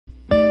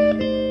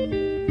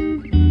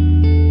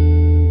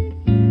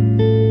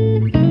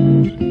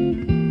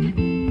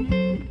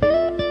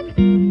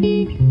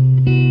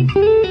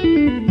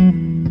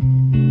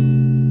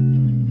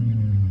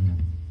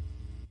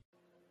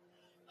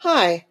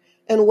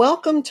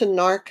welcome to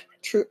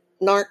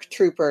NARC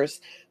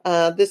Troopers.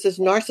 This is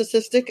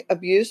Narcissistic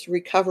Abuse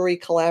Recovery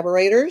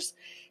Collaborators.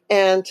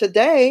 And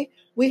today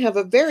we have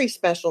a very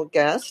special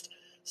guest,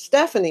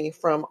 Stephanie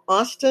from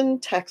Austin,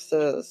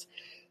 Texas.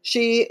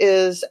 She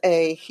is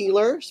a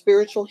healer,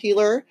 spiritual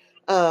healer,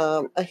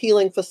 a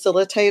healing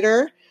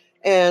facilitator,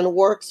 and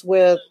works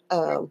with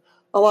a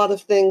lot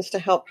of things to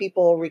help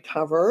people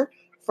recover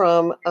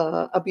from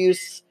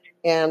abuse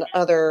and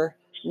other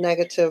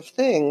negative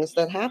things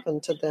that happen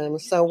to them.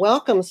 So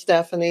welcome,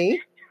 Stephanie.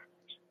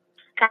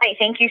 Hi,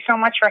 thank you so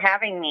much for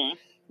having me.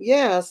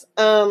 Yes.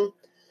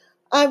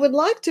 I would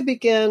like to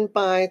begin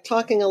by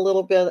talking a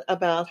little bit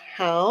about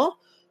how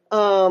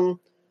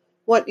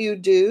what you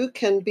do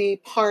can be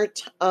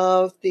part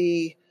of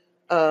the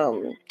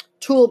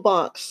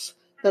toolbox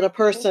that a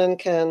person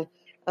can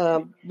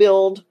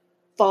build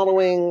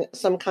following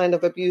some kind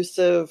of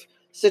abusive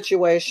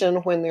situation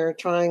when they're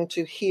trying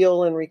to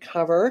heal and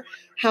recover.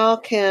 How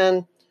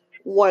can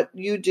what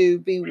you do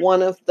be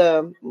one of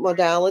the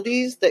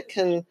modalities that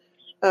can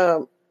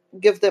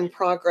give them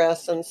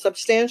progress and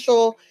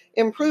substantial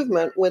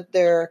improvement with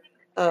their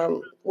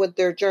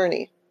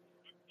journey?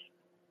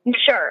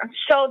 Sure.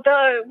 So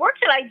the work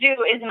that I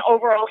do is an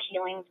overall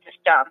healing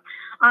system,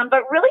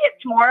 but really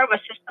it's more of a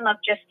system of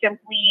just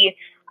simply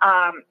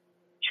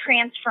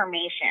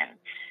transformation.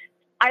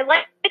 I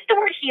like the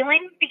word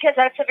healing because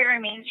that's a very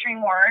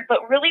mainstream word,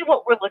 but really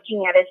what we're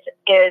looking at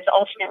is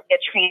ultimately a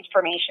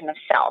transformation of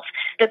self,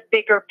 the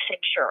bigger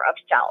picture of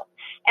self.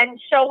 And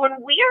so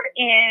when we are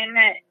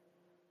in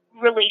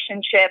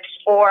relationships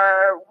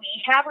or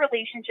we have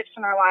relationships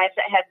in our lives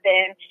that have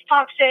been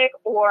toxic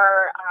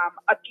or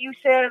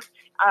abusive,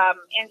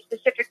 and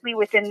specifically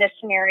within this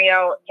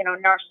scenario,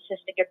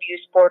 narcissistic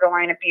abuse,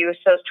 borderline abuse,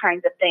 those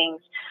kinds of things,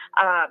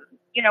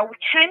 we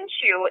tend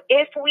to,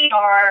 if we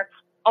are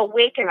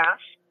awake enough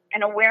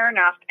and aware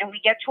enough and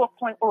we get to a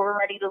point where we're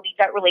ready to leave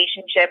that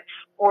relationship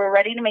or we're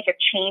ready to make a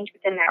change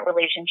within that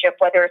relationship,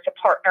 whether it's a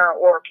partner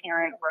or a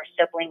parent or a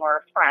sibling or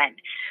a friend,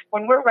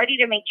 when we're ready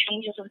to make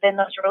changes within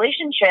those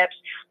relationships,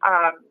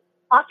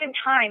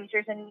 oftentimes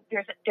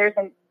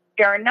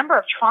there are a number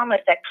of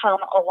traumas that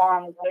come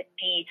along with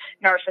the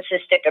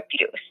narcissistic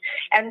abuse.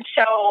 And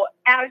so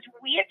as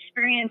we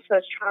experience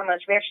those traumas,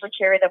 we actually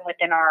carry them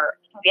within our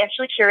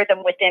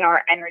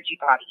energy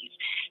bodies.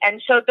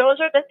 And so those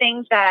are the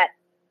things that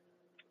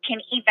can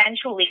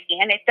eventually,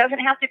 and it doesn't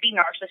have to be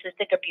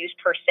narcissistic abuse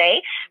per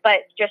se,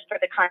 but just for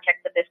the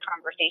context of this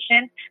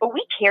conversation, but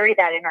we carry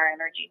that in our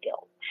energy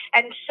field.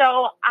 And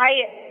so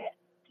I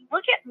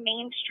look at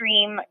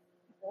mainstream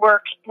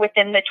work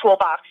within the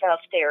toolbox of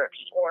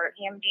therapy or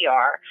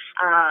EMDR,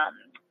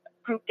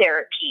 group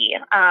therapy,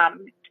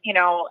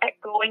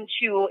 going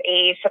to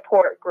a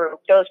support group,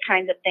 those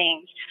kinds of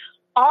things.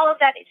 All of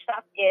that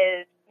stuff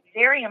is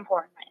very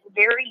important,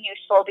 very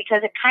useful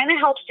because it kind of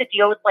helps to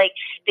deal with like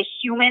the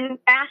human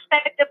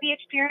aspect of the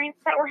experience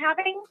that we're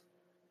having.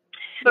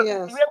 But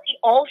yes. Really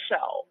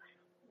also,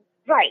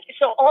 right.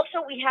 So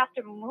also we have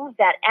to move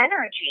that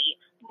energy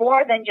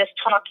more than just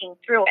talking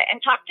through it.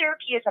 And talk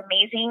therapy is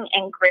amazing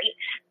and great,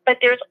 but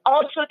there's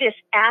also this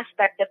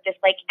aspect of this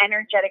like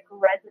energetic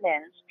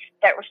resonance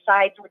that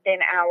resides within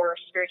our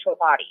spiritual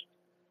body.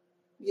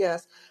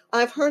 Yes.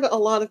 I've heard a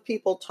lot of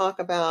people talk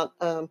about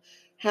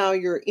how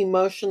your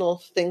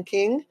emotional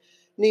thinking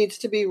needs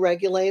to be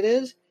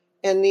regulated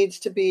and needs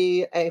to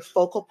be a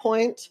focal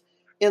point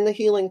in the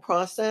healing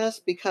process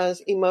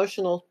because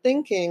emotional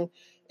thinking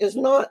is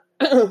not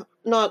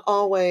not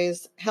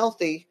always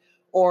healthy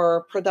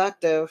or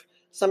productive.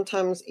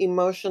 Sometimes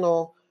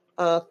emotional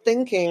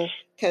thinking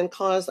can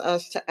cause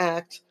us to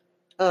act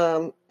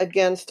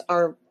against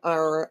our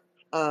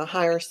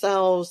higher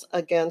selves,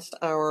 against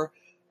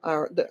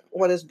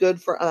what is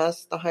good for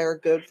us, the higher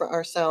good for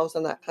ourselves,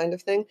 and that kind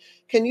of thing.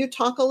 Can you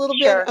talk a little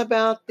Sure. bit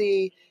about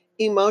the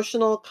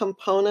emotional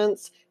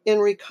components in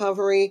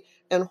recovery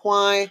and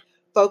why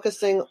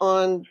focusing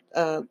on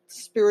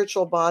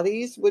spiritual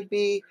bodies would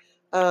be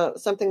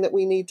something that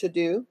we need to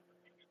do?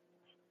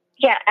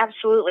 Yeah,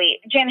 absolutely.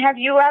 Jen, have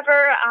you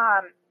ever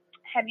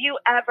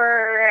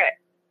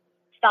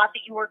thought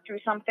that you worked through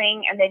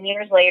something and then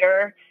years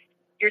later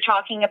you're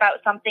talking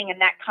about something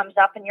and that comes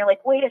up and you're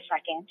like, wait a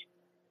second,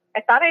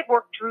 I thought I'd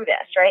worked through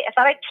this, right? I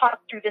thought I'd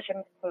talked through this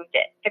and moved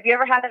it. Have you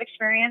ever had that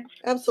experience?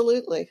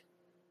 Absolutely.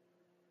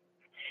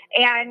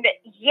 And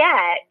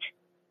yet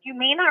you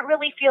may not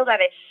really feel that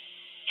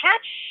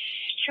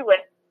attached to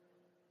it.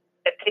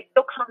 It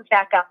still comes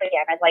back up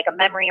again as like a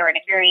memory or an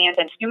experience,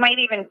 and you might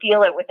even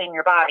feel it within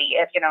your body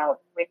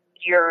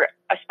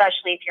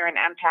especially if you're an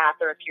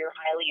empath or if you're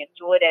highly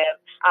intuitive,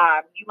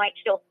 you might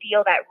still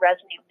feel that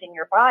resonate within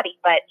your body.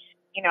 But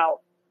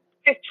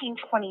 15,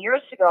 20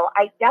 years ago,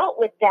 I dealt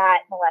with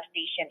that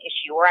molestation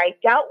issue, or I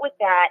dealt with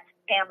that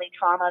family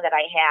trauma that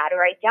I had,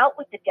 or I dealt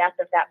with the death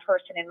of that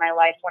person in my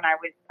life when I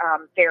was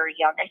very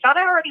young. I thought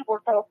I already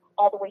worked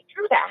all the way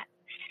through that.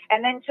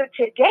 And then so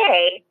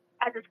today,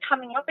 as it's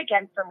coming up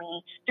again for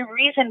me, the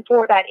reason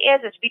for that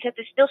is because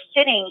it's still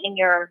sitting in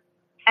your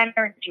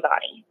energy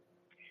body,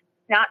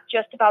 not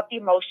just about the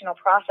emotional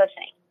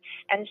processing.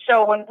 And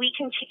so when we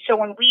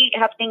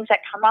have things that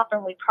come up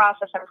and we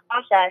process,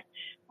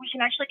 we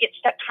can actually get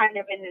stuck kind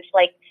of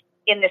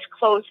in this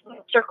closed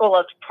circle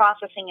of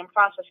processing and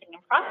talk,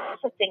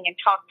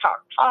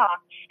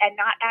 and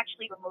not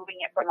actually removing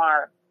it from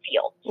our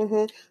field.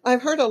 Mm-hmm.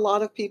 I've heard a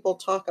lot of people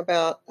talk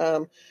about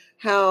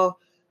how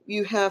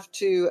you have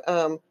to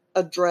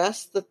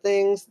address the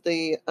things,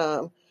 the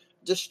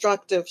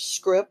destructive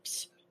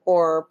scripts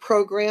or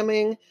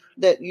programming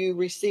that you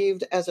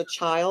received as a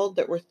child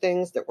that were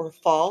things that were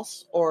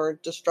false or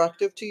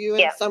destructive to you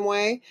in some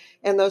way.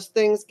 And those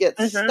things get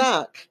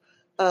stuck.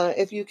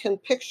 If you can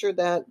picture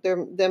that,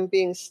 them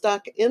being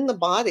stuck in the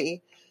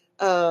body,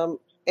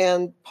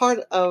 and part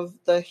of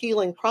the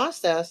healing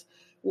process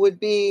would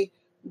be,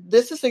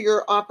 this is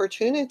your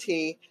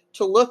opportunity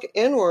to look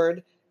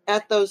inward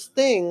at those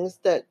things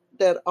that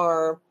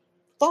are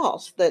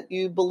false, that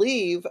you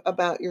believe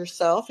about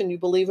yourself and you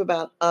believe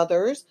about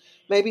others.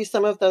 Maybe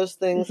some of those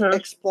things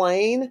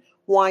explain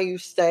why you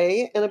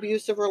stay in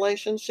abusive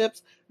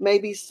relationships.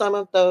 Maybe some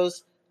of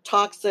those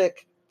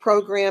toxic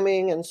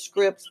programming and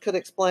scripts could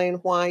explain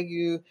why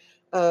you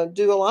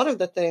do a lot of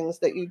the things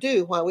that you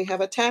do, why we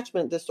have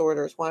attachment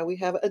disorders, why we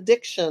have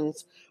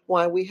addictions,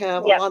 why we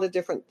have a lot of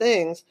different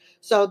things.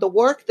 So the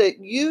work that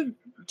you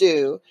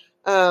do,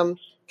 can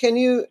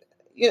you,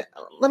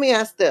 let me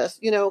ask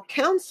this,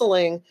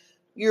 counseling,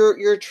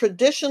 your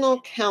traditional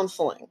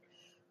counseling,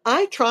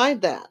 I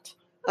tried that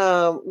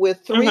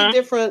with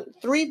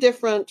three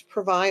different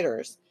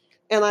providers,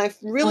 and I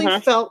really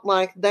felt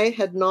like they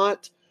had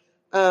not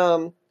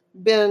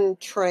been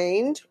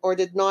trained or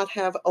did not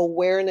have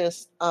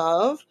awareness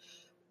of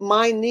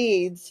my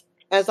needs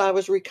as I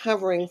was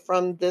recovering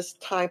from this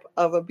type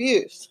of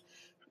abuse.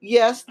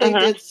 Yes, they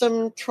did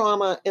some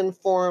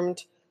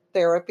trauma-informed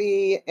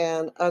therapy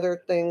and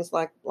other things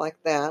like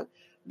that.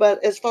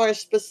 But as far as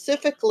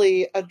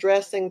specifically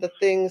addressing the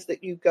things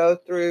that you go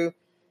through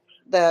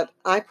that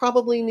I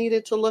probably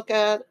needed to look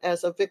at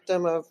as a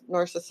victim of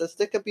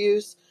narcissistic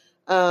abuse,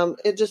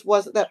 it just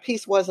wasn't, that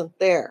piece wasn't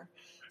there.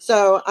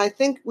 So I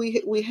think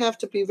we have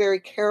to be very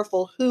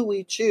careful who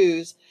we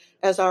choose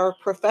as our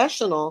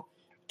professional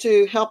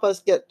to help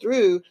us get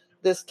through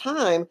this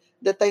time,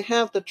 that they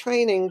have the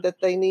training that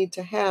they need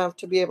to have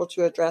to be able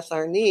to address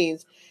our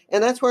needs.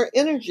 And that's where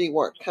energy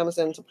work comes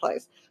into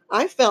place.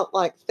 I felt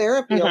like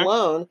therapy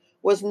alone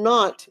was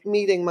not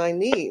meeting my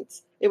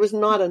needs. It was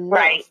not enough.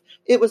 Right.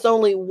 It was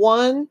only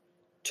one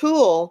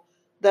tool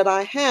that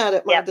I had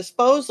at my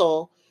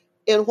disposal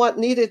in what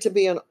needed to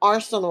be an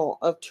arsenal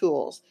of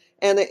tools.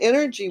 And the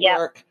energy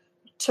work,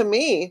 to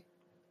me,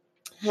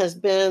 has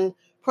been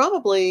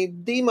probably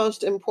the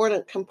most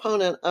important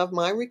component of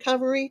my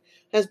recovery,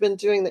 has been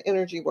doing the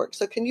energy work.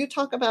 So can you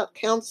talk about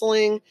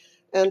counseling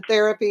and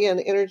therapy and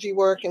energy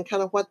work and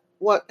kind of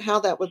how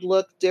that would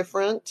look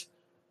different?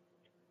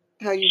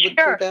 How you would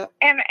do that?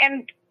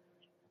 And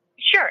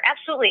sure,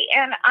 absolutely.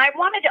 And I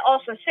wanted to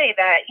also say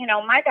that,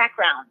 my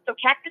background, so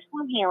Cactus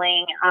Bloom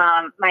Healing,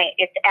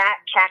 it's at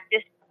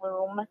Cactus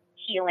Bloom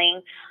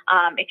Healing.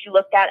 If you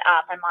look that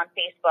up, I'm on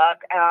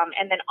Facebook,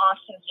 and then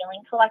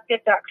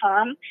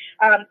AwesomeHealingCollective.com.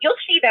 You'll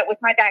see that with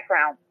my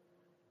background.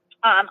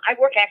 I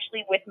work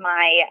actually with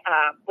my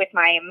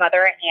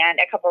mother and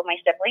a couple of my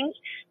siblings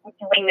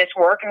doing this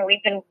work, and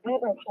we've been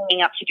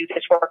teaming up to do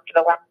this work for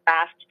the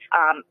last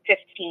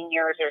 15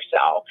 years or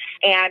so.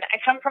 And I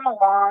come from a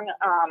long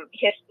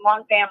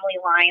family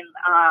line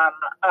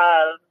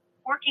of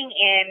working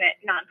in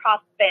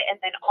nonprofit, and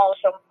then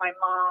also my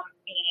mom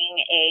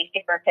being a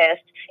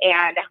therapist,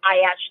 and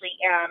I actually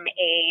am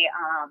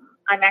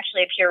I'm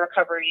actually a peer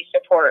recovery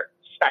support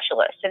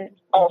specialist, and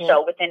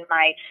also within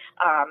my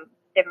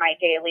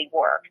daily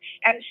work.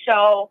 And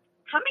so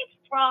coming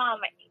from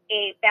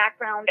a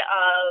background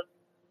of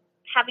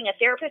having a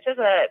therapist as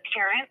a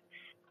parent,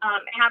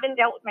 having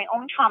dealt with my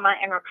own trauma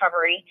and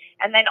recovery,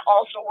 and then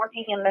also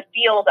working in the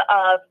field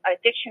of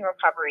addiction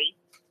recovery,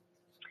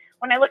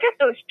 when I look at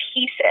those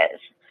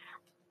pieces,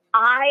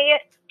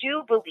 I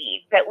do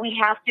believe that we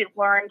have to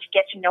learn to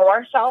get to know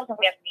ourselves, and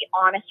we have to be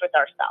honest with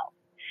ourselves.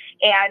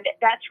 And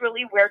that's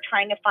really where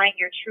trying to find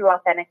your true,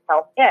 authentic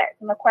self is.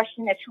 And the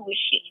question is, who is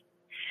she?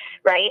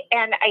 Right?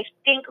 And I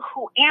think,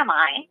 who am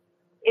I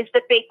is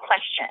the big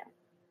question.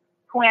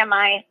 Who am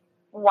I?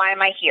 Why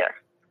am I here?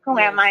 Who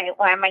am I?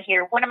 Why am I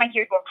here? What am I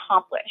here to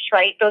accomplish?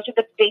 Right? Those are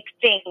the big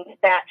things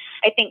that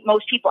I think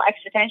most people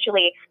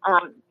existentially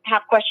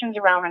have questions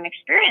around and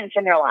experience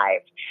in their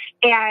lives.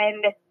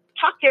 And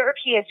talk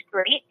therapy is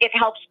great. It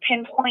helps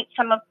pinpoint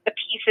some of the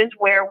pieces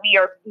where we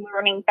are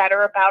learning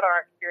better about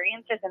our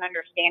experiences and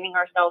understanding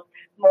ourselves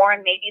more,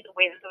 and maybe the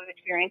way that those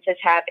experiences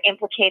have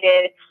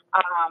implicated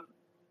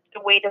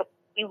the way that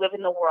we live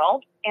in the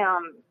world.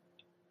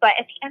 But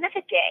at the end of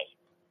the day,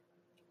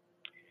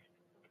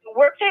 the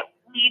work that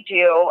we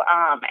do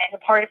as a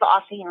part of the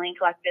Awesome Healing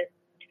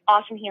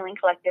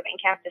Collective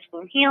and Cactus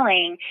Bloom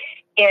Healing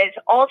is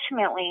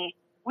ultimately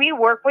we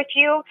work with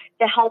you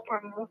to help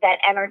remove that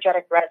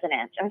energetic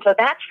resonance. And so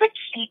that's the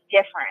key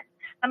difference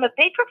I'm a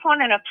big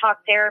proponent of talk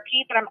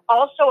therapy, but I'm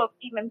also an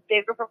even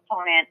bigger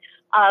proponent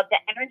of the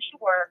energy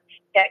work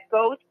that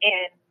goes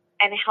in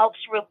and helps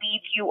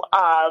relieve you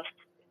of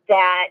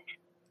that,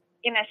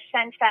 in a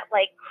sense, that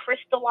like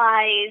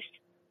crystallized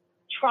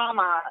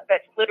trauma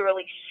that's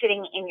literally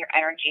sitting in your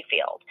energy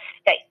field.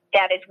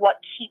 That is what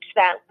keeps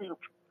that loop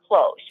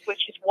closed,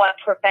 which is what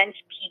prevents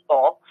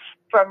people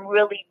from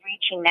really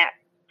reaching that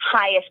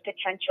highest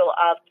potential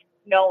of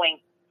knowing,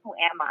 who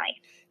am I?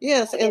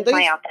 Yes, and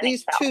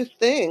these two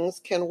things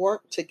can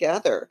work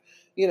together.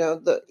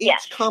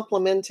 Each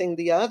complementing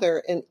the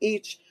other, and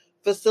each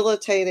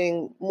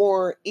facilitating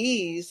more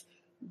ease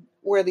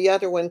where the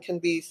other one can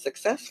be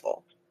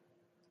successful.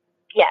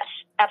 Yes,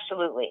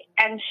 absolutely.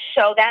 And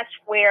so that's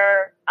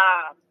where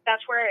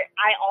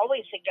I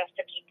always suggest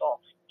to people,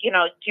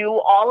 do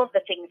all of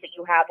the things that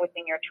you have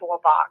within your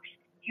toolbox.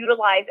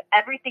 Utilize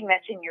everything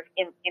that's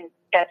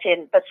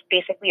that's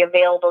basically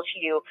available to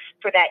you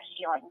for that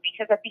healing.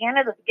 Because at the end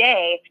of the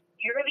day,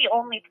 you're the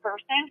only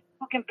person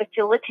who can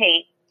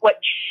facilitate what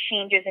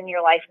changes in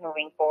your life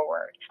moving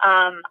forward.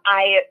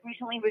 I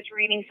recently was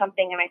reading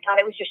something, and I thought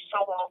it was just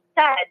so well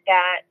said,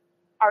 that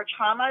our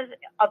traumas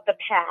of the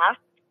past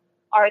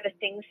are the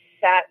things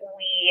that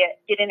we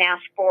didn't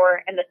ask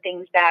for and the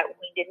things that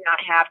we did not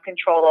have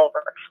control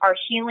over. Our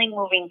healing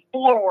moving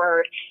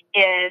forward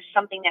is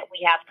something that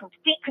we have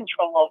complete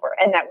control over,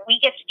 and that we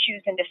get to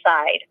choose and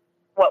decide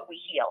what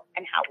we heal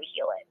and how we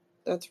heal it.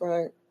 That's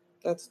right.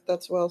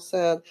 That's well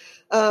said.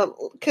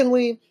 Can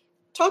we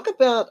talk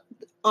about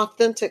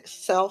authentic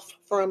self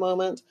for a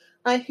moment?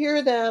 I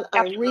hear that.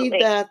 Absolutely. I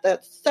read that.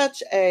 That's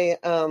such a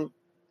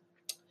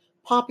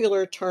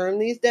popular term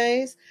these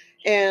days,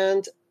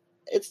 and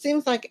it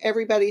seems like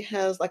everybody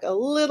has like a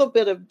little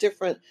bit of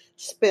different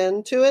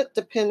spin to it,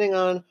 depending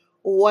on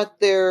what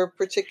their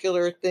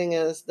particular thing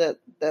is that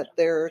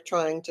they're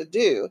trying to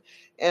do.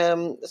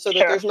 So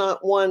that there's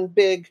not one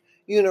big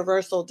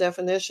universal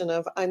definition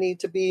of, I need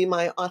to be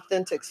my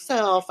authentic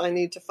self, I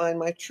need to find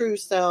my true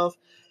self,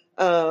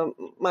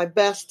 my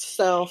best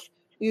self.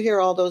 You hear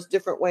all those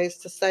different ways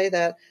to say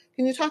that.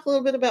 Can you talk a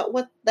little bit about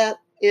what that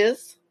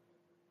is?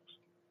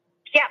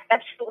 Yeah,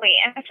 absolutely.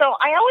 And so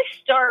I always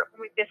start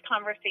with this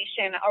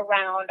conversation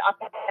around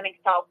authentic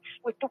self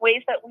with the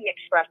ways that we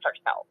express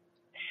ourselves,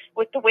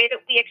 with the way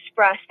that we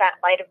express that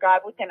light of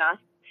God within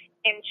us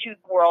into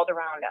the world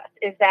around us.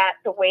 Is that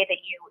the way that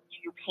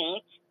you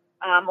paint?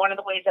 One of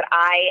the ways that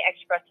I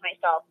express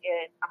myself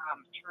is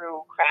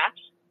through crafts.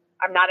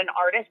 I'm not an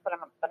artist, but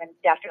I'm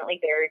definitely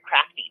very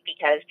crafty,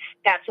 because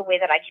that's a way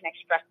that I can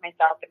express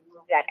myself and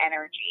move that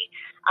energy.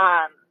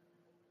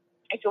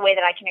 It's a way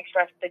that I can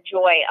express the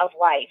joy of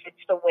life.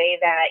 It's the way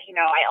that,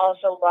 I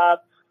also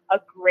love a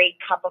great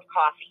cup of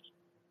coffee.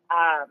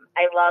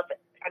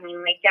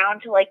 Down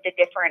to like the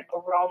different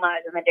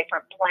aromas and the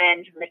different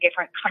blends and the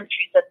different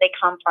countries that they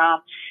come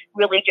from,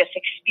 really just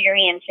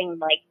experiencing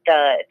like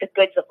the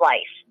goods of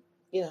life.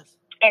 Yes.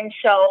 And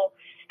so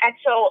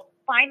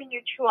finding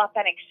your true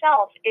authentic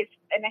self is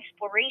an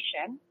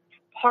exploration,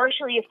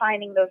 partially of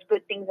finding those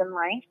good things in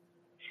life,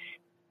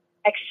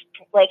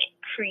 like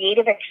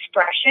creative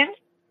expression.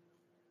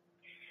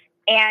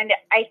 And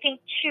I think,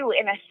 too,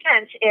 in a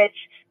sense, it's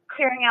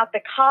clearing out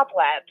the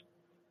cobwebs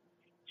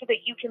so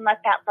that you can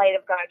let that light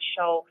of God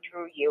show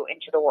through you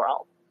into the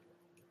world.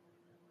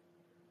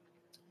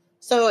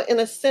 So, in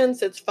a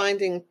sense, it's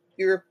finding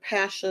your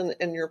passion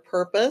and your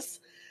purpose,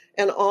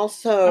 and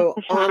also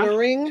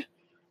honoring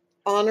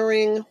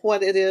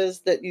what it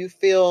is that you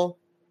feel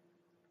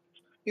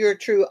your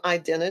true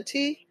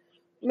identity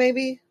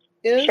maybe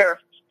is. Sure.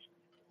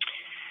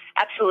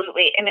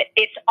 Absolutely. And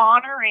it's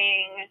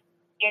honoring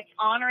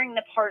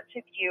the parts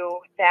of you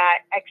that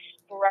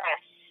express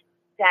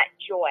that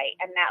joy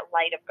and that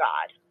light of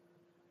God.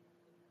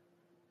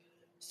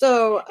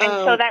 So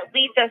that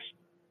leads us,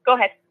 go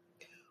ahead.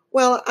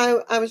 Well,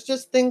 I was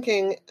just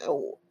thinking,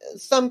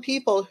 some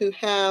people who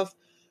have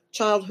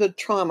childhood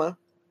trauma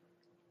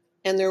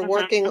and they're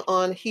working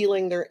on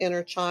healing their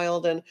inner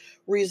child and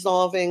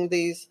resolving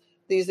these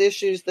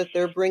issues that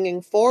they're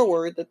bringing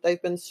forward that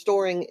they've been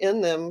storing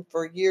in them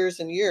for years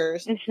and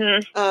years.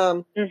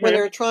 When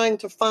they're trying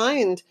to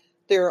find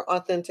their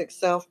authentic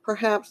self,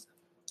 perhaps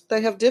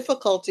they have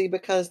difficulty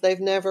because they've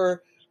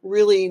never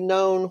really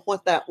known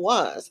what that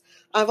was.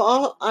 I've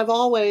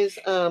always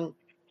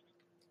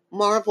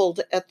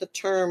marveled at the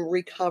term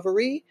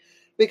recovery,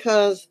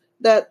 because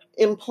that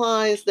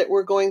implies that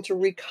we're going to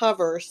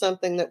recover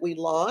something that we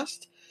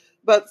lost.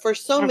 But for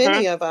so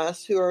many of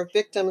us who are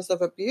victims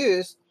of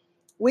abuse,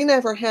 we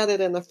never had it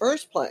in the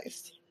first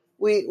place.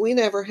 We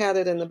never had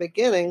it in the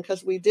beginning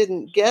because we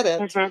didn't get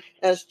it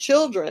as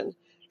children.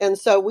 And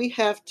so we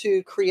have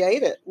to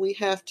create it. We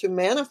have to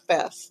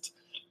manifest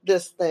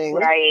this thing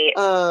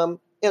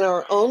in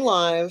our own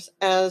lives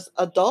as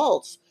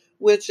adults,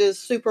 which is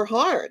super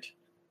hard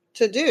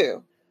to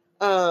do.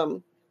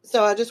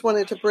 So I just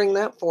wanted to bring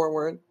that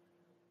forward.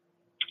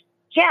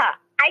 Yeah,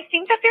 I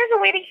think that there's a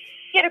way to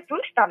get a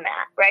boost on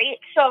that, right?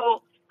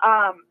 So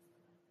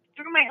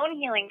through my own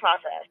healing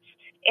process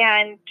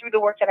and through the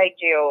work that I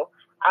do,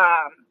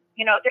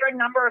 there are a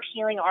number of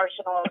healing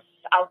arsenals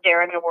out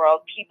there in the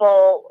world.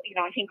 People,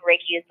 I think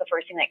Reiki is the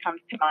first thing that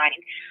comes to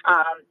mind,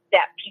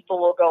 that people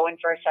will go in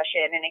for a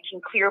session, and it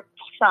can clear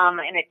some,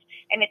 and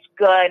it's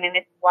good, and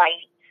it's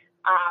light.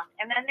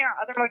 And then there are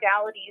other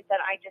modalities that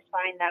I just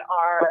find that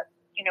are,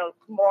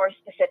 more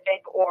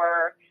specific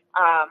or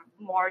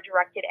more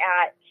directed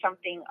at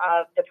something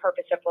of the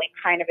purpose of, like,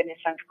 kind of in a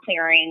sense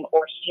clearing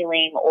or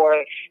healing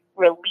or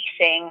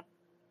releasing.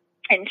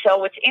 And so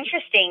what's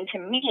interesting to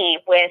me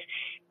with,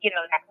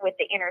 with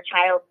the inner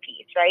child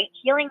piece, right?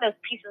 Healing those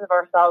pieces of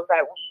ourselves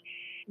that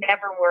we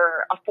never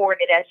were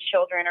afforded as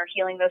children, or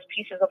healing those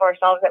pieces of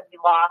ourselves that we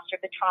lost, or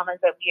the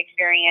traumas that we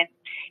experienced.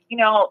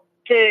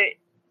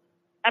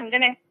 I'm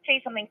going to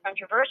say something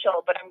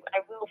controversial, but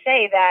I will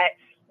say that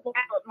while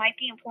it might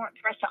be important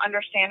for us to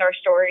understand our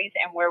stories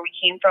and where we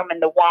came from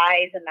and the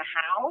whys and the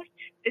hows,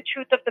 the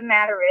truth of the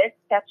matter is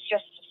that's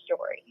just a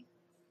story.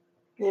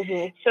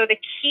 Mm-hmm. So the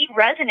key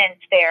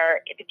resonance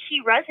here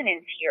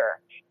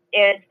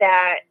is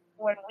that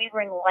when we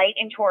bring light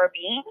into our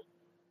being,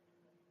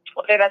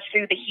 whether that's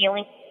through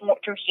healing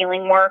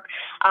work,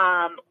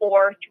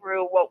 or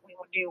through what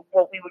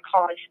we would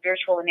call a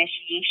spiritual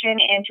initiation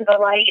into the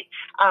light,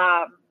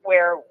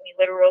 where we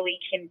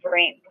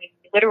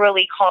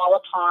literally call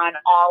upon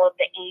all of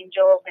the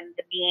angels and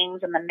the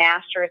beings and the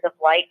masters of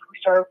light who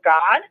serve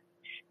God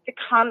to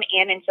come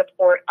in and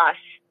support us.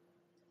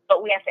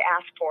 But we have to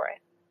ask for it.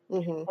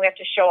 Mm-hmm. We have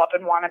to show up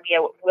and want to be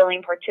a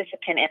willing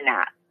participant in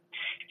that.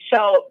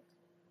 So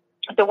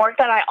the work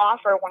that I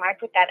offer, when I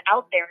put that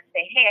out there and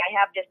say, hey, I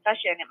have this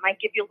session, it might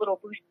give you a little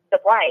boost of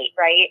light,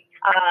 right?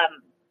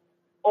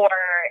 Or,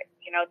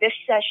 this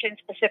session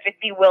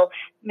specifically will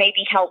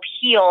maybe help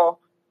heal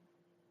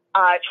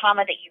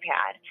trauma that you've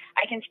had.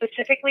 I can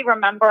specifically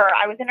remember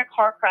I was in a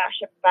car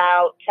crash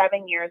about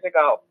 7 years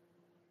ago.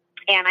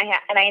 And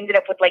I ended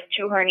up with like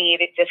 2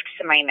 herniated discs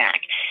in my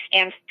neck.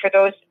 And for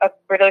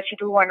those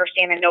people who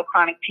understand and know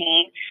chronic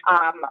pain,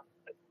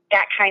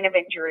 that kind of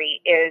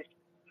injury is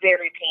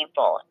very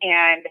painful.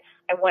 And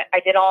I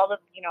did all of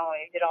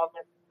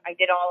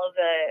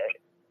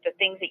the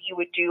things that you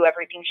would do,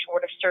 everything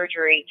short of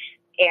surgery,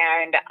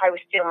 and I was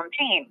still in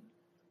pain.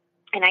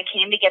 And I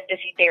came to get this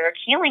etheric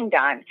healing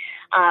done,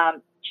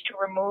 to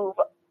remove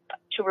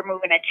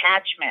an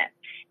attachment.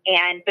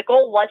 And the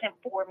goal wasn't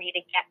for me to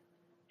get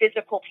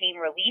physical pain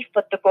relief,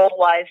 but the goal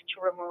was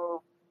to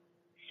remove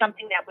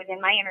something that was in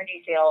my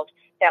energy field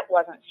that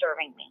wasn't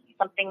serving me,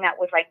 something that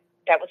was like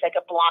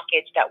a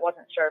blockage that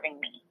wasn't serving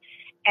me.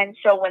 And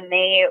so when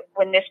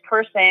this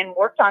person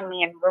worked on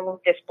me and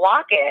removed this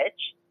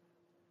blockage,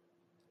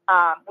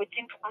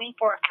 within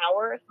 24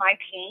 hours, my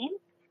pain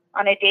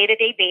on a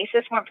day-to-day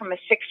basis went from a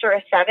 6 or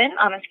a 7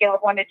 on a scale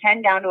of 1 to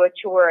 10 down to a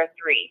 2 or a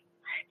 3,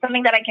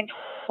 something that I can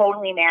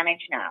totally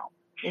manage now.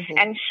 Mm-hmm.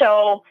 And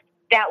so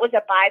that was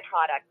a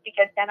byproduct,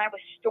 because then I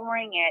was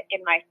storing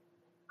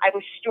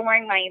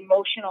my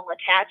emotional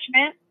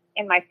attachment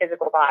in my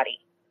physical body.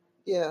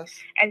 Yes.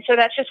 And so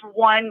that's just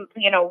one,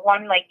 it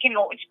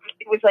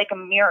was like a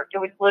miracle. It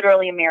was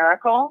literally a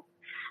miracle.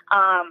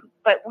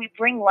 But we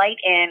bring light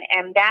in,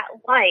 and that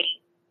light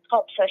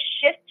helps us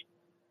shift,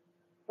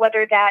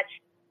 whether that's a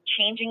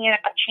change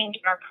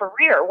in our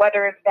career,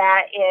 whether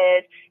that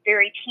is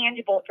very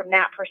tangible from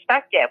that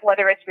perspective,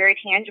 whether it's very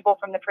tangible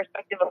from the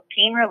perspective of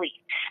pain relief,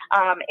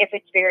 if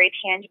it's very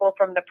tangible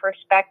from the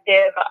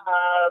perspective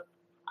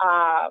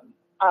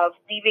of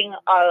leaving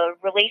a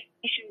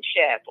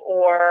relationship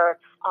or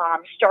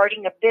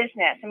starting a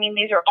business. I mean,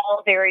 these are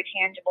all very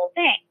tangible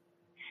things.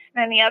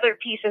 And then the other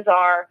pieces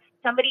are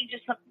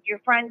your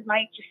friends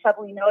might just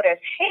suddenly notice,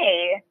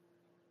 hey,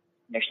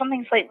 there's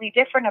something slightly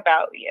different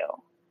about you,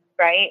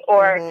 right?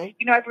 Or,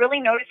 mm-hmm. I've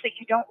really noticed that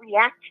you don't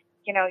react,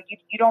 you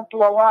don't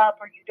blow up,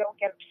 or you don't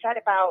get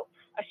upset about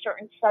a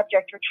certain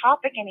subject or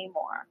topic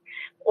anymore.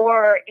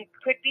 Or it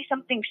could be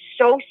something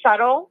so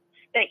subtle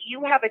that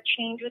you have a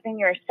change within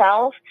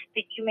yourself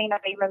that you may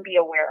not even be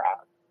aware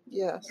of.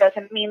 Yes.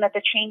 Doesn't mean that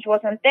the change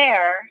wasn't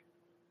there,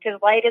 because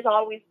light is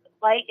always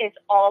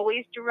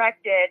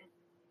directed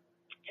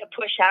to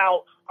push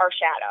out our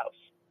shadows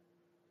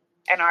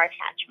and our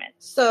attachments.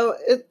 So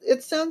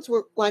it sounds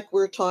like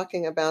we're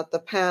talking about the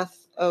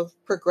path of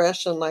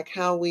progression, like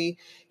how we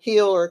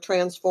heal or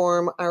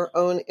transform our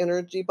own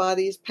energy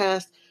bodies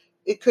past.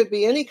 It could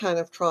be any kind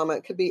of trauma.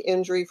 It could be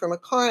injury from a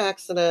car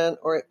accident,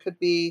 or it could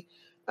be,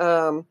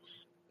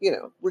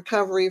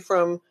 recovery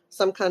from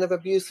some kind of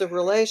abusive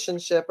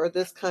relationship, or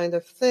this kind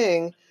of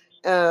thing,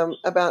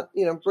 about,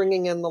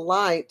 bringing in the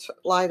light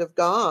of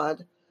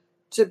God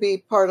to be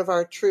part of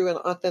our true and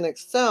authentic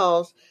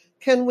selves.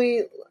 Can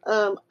we,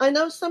 I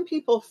know some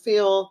people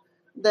feel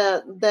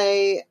that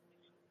they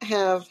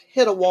have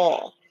hit a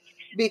wall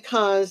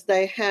because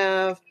they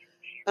have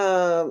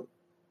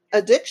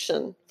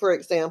addiction, for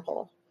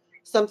example,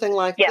 something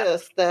like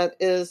this that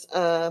is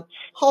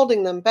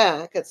holding them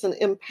back. It's an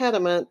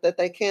impediment that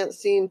they can't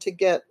seem to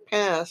get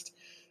past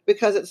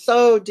because it's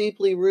so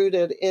deeply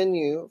rooted in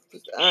you.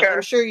 Sure.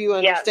 I'm sure you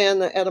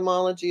understand the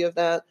etymology of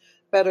that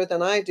better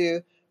than I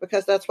do,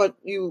 because that's what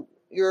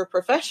you're a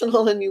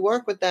professional and you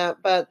work with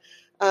that. But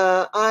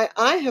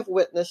I have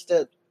witnessed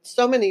it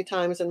so many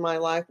times in my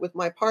life with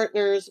my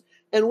partners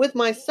and with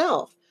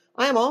myself.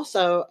 I'm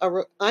also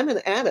I'm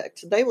an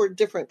addict. They were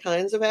different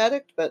kinds of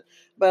addict, but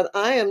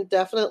I am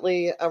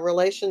definitely a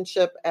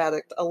relationship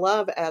addict, a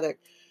love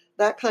addict,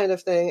 that kind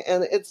of thing.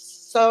 And it's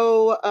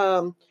so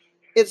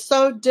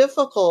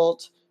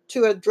difficult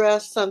to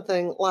address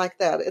something like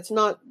that. It's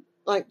not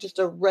like just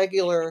a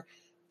regular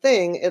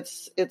thing.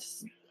 It's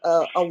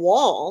a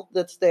wall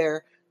that's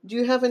there. Do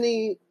you have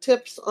any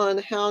tips on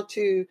how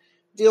to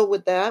deal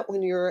with that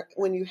when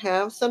you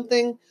have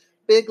something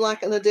big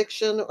like an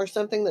addiction or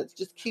something that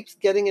just keeps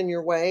getting in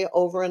your way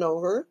over and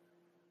over?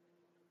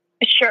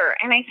 Sure.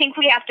 And I think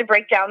we have to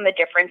break down the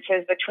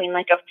differences between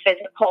like a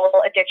physical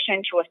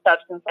addiction to a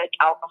substance like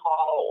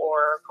alcohol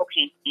or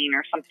cocaine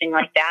or something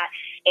like that,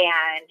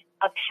 and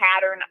a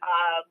pattern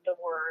of the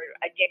word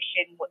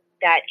addiction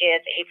that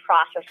is a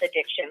process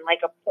addiction, like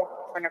a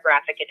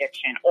pornographic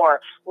addiction or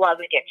love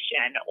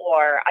addiction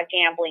or a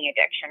gambling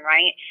addiction,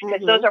 right?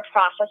 Because those are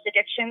process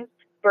addictions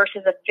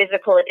versus a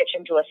physical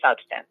addiction to a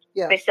substance.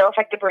 Yes. They still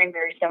affect the brain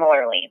very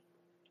similarly.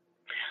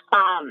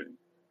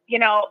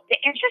 The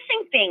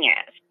interesting thing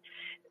is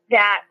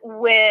that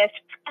with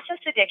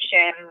process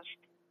addictions,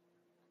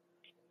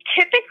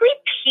 typically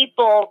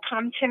people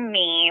come to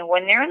me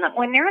when they're in a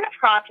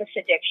process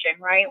addiction,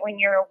 right? When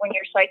you're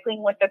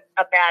cycling with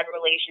a bad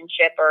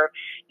relationship, or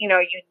you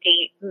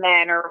date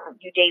men or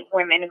you date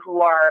women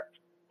who are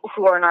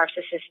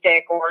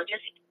narcissistic or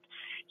just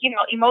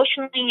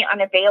emotionally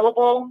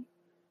unavailable.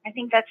 I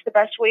think that's the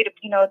best way to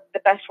the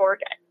best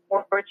words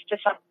to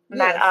sum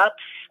that up.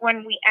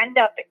 When we end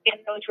up in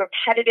those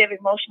repetitive,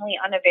 emotionally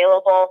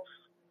unavailable,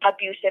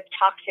 abusive,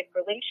 toxic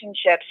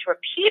relationships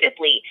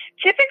repeatedly,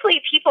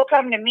 typically people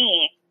come to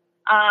me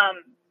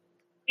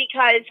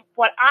because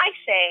what I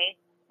say,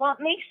 well,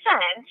 it makes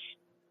sense,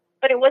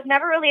 but it was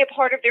never really a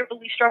part of their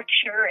belief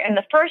structure in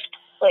the first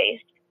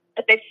place,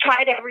 but they've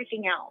tried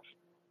everything else.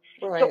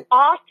 Right. So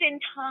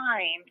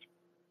oftentimes,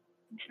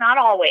 it's not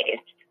always,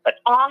 but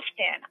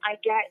often I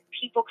get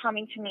people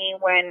coming to me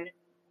when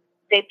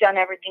they've done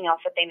everything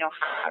else that they know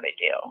how to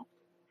do.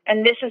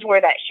 And this is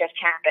where that shift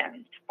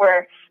happens,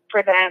 where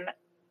for them,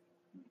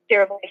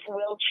 their life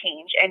will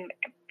change, and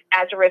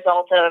as a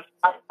result of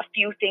a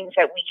few things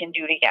that we can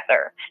do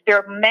together. There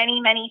are many,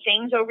 many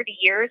things over the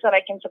years that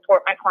I can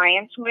support my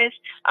clients with.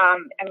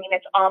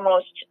 It's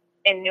almost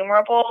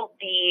innumerable,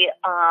 the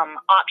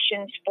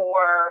options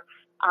for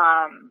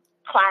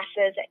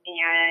classes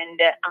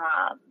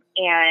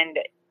and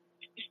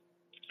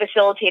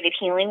facilitated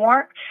healing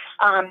work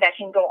that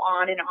can go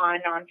on and on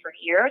and on for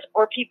years.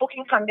 Or people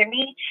can come to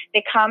me,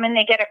 they come and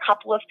they get a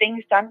couple of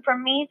things done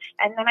from me,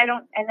 and then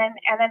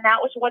that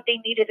was what they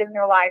needed in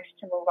their lives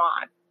to move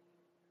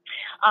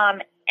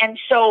on. And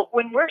so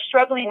when we're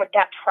struggling with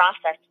that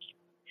process,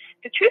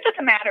 the truth of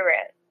the matter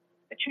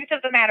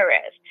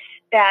is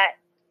that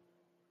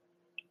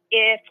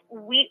if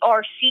we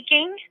are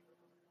seeking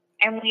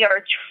and we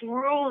are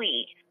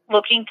truly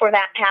looking for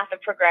that path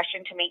of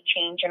progression to make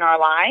change in our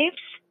lives,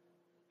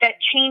 that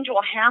change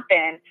will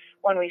happen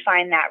when we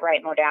find that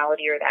right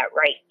modality or that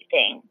right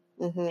thing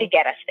to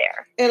get us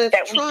there. And it's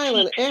that trial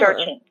we and keep error.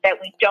 Searching, that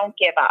we don't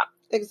give up.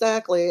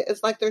 Exactly.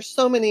 It's like there's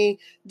so many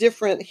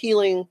different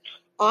healing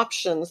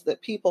options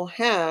that people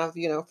have,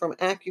 from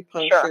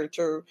acupuncture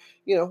to,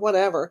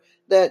 whatever,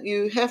 that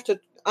you have to.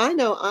 I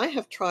know I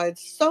have tried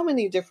so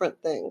many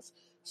different things,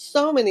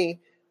 so many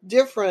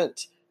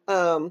different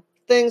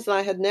things that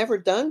I had never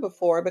done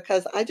before,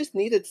 because I just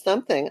needed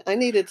something. I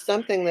needed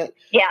something that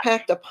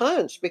packed a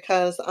punch,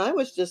 because I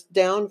was just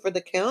down for the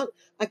count.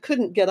 I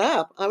couldn't get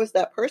up. I was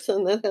that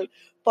person that had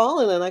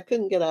fallen and I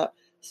couldn't get up.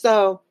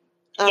 So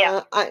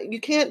you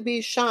can't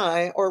be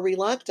shy or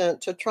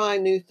reluctant to try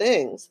new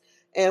things.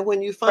 And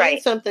when you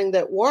find something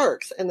that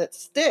works and that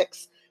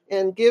sticks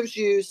and gives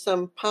you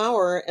some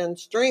power and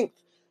strength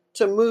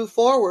to move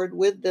forward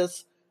with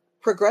this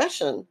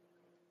progression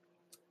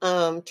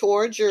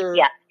towards your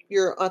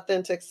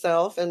authentic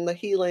self and the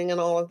healing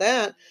and all of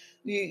that,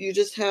 you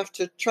just have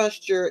to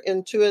trust your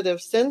intuitive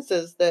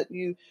senses that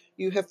you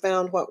have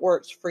found what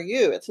works for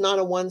you. It's not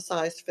a one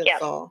size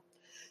fits all.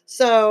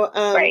 So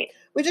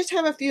we just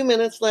have a few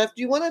minutes left.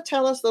 Do you want to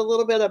tell us a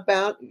little bit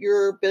about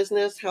your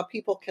business, how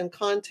people can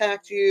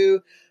contact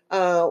you,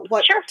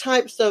 what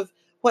types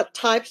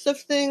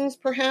of things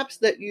perhaps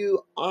that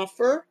you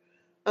offer,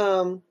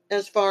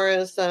 as far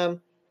as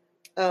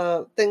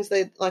things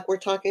like we're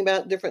talking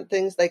about, different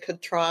things they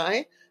could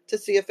try to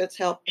see if it's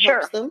helps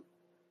them?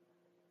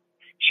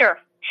 Sure.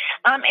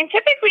 And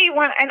typically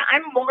and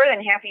I'm more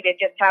than happy to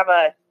just have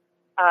a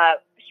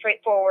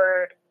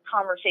straightforward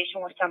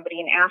conversation with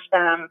somebody and ask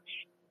them,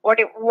 what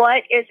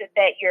is it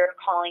that you're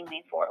calling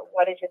me for?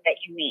 What is it that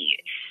you need?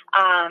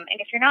 And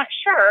if you're not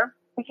sure,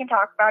 we can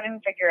talk about it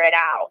and figure it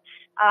out.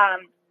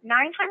 9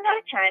 times out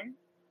of 10,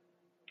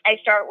 I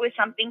start with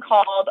something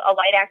called a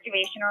light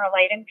activation or a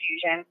light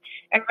infusion.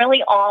 And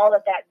really all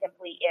that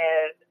simply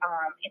is,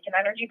 it's an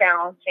energy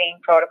balancing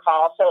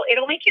protocol. So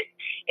it'll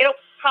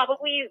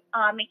probably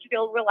make you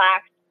feel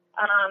relaxed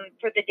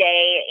for the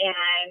day,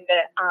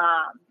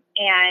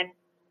 And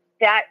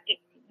that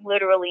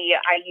literally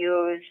I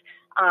use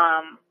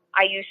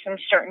some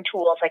certain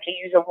tools, like I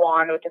use a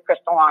wand with a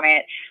crystal on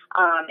it,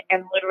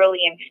 and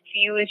literally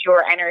infuse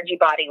your energy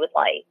body with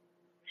light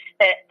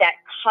that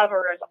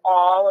covers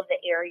all of the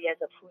areas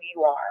of who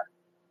you are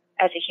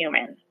as a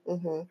human.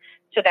 Mm-hmm.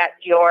 So that's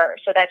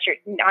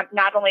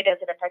not only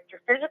does it affect your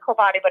physical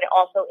body, but it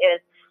also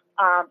it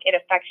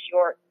affects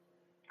your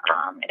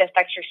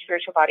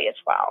spiritual body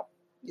as well.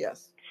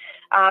 Yes.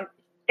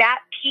 That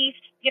piece,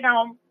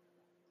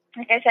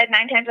 like I said,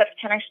 9 times out of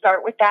 10, I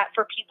start with that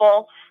for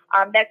people.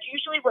 That's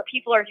usually what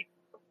people are.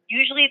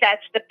 Usually,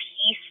 that's the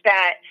piece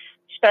that,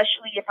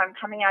 especially if I'm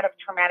coming out of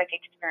traumatic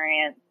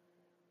experience,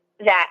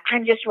 that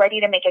I'm just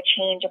ready to make a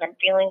change, and I'm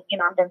feeling,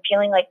 I've been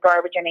feeling like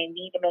garbage, and I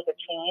need to make a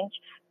change.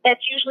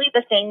 That's usually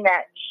the thing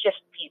that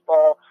shifts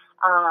people.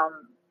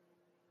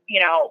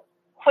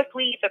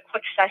 Quickly, the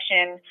quick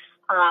session,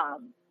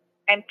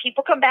 and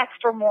people come back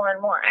for more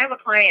and more. I have a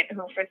client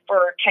who,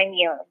 for 10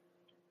 years,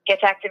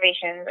 gets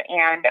activations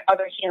and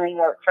other healing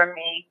work from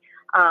me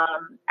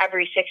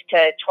every 6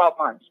 to 12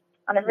 months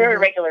on a very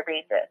regular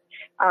basis.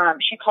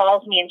 She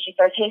calls me and she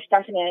says, "Hey,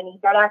 Stephanie, I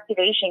need that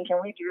activation.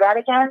 Can we do that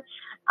again?"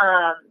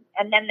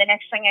 And then the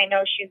next thing I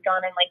know, she's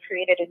gone and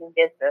created a new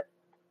business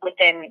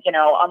within,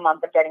 a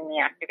month of getting the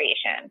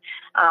activation.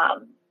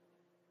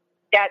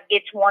 That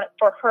it's one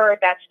for her.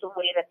 That's the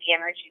way that the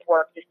energy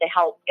works, is it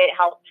helps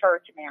her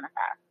to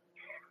manifest.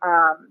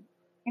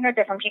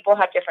 Different people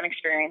have different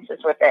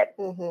experiences with it.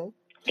 Mm-hmm.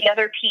 The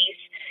other piece,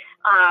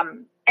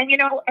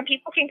 and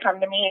people can come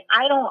to me.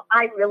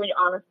 I really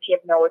honestly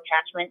have no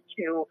attachment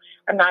to,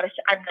 I'm not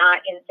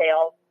in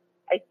sales.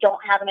 I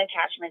don't have an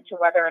attachment to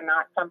whether or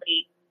not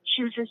somebody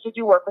chooses to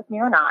do work with me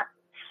or not.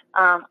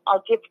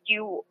 I'll give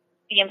you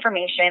the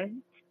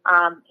information.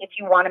 If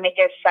you want to make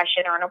a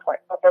session or an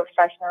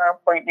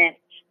appointment,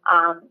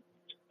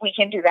 we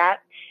can do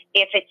that.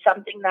 If it's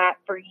something that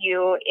for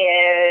you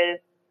is,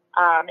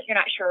 you're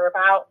not sure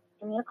about,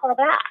 give me a call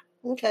back.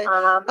 Okay.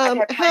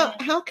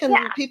 How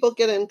can people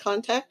get in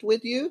contact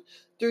with you?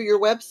 Through your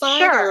website?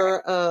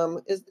 Sure.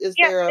 Or is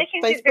there a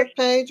Facebook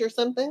page or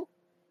something?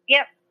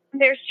 Yep.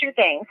 There's 2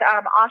 things.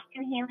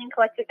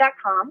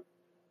 AustinHealingCollective.com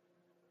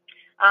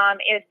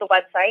is the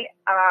website.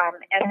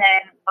 And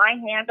then my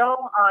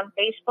handle on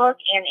Facebook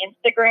and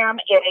Instagram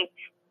is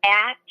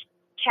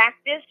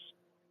 @Cactus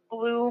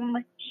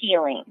Bloom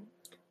Healing.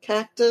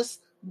 Cactus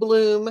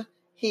Bloom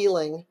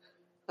Healing.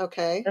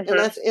 Okay. Mm-hmm. And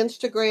that's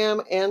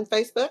Instagram and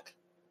Facebook?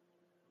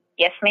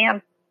 Yes,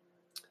 ma'am.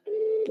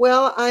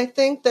 Well, I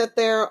think that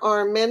there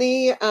are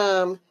many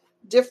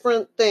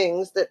different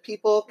things that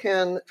people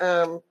can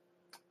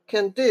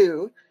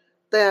do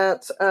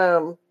that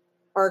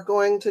are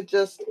going to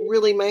just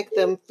really make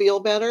them feel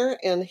better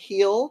and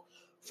heal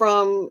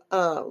from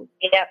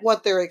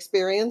what they're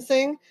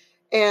experiencing.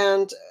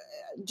 And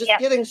just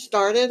getting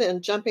started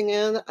and jumping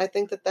in, I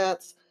think that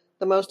that's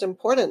the most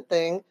important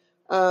thing.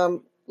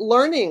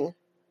 Learning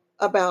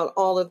about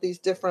all of these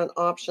different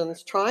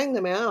options, trying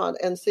them out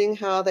and seeing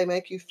how they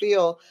make you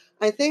feel.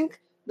 I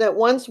think that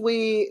once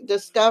we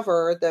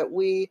discover that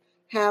we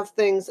have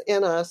things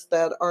in us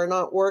that are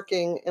not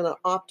working in an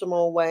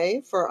optimal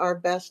way for our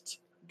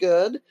best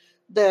good,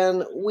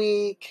 then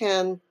we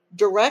can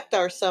direct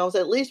ourselves.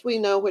 At least we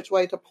know which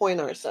way to point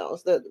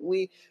ourselves, that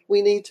we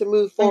need to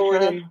move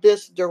forward in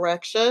this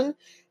direction.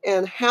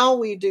 And how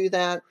we do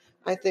that,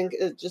 I think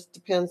it just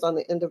depends on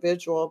the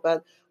individual.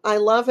 But I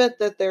love it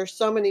that there's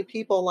so many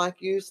people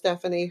like you,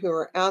 Stephanie, who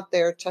are out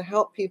there to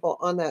help people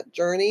on that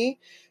journey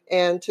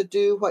and to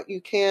do what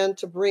you can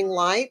to bring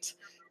light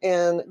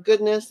and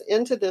goodness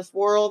into this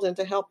world and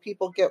to help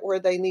people get where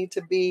they need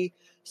to be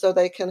so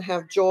they can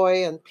have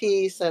joy and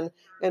peace and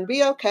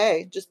be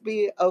okay. Just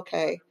be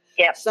okay.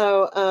 Yep.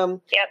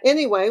 So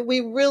anyway,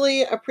 we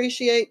really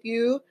appreciate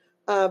you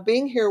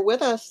being here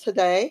with us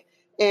today.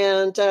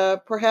 And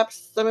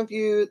perhaps some of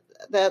you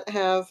that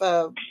have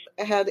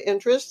had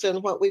interest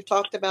in what we've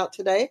talked about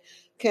today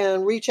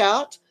can reach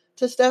out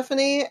to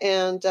Stephanie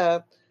and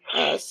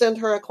send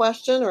her a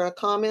question or a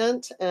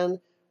comment, and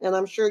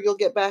I'm sure you'll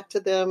get back to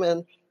them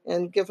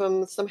and give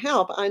them some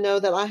help. I know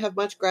that I have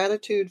much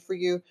gratitude for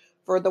you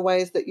for the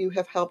ways that you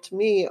have helped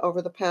me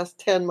over the past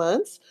 10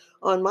 months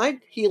on my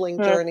healing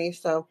journey.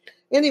 So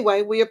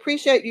anyway, we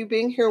appreciate you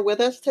being here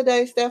with us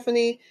today,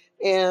 Stephanie,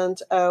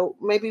 and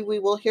maybe we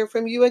will hear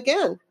from you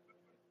again.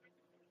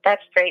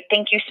 That's great.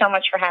 Thank you so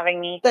much for having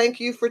me. Thank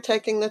you for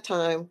taking the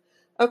time.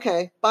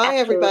 Okay. Bye,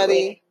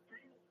 everybody.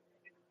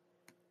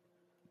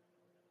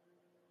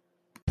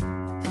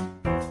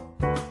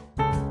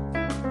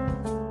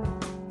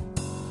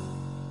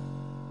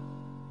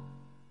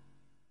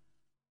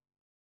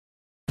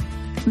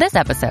 This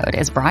episode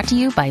is brought to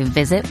you by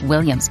Visit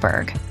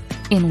Williamsburg.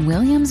 In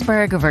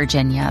Williamsburg,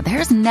 Virginia,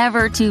 there's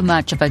never too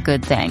much of a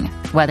good thing.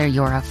 Whether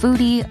you're a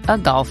foodie, a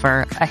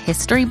golfer, a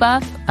history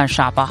buff, a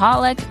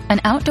shopaholic,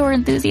 an outdoor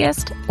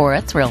enthusiast, or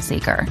a thrill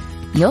seeker,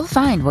 you'll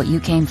find what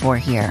you came for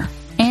here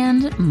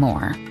and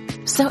more.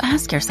 So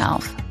ask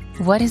yourself,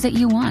 what is it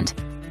you want?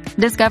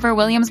 Discover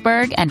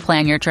Williamsburg and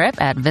plan your trip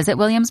at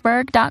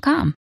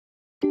visitwilliamsburg.com.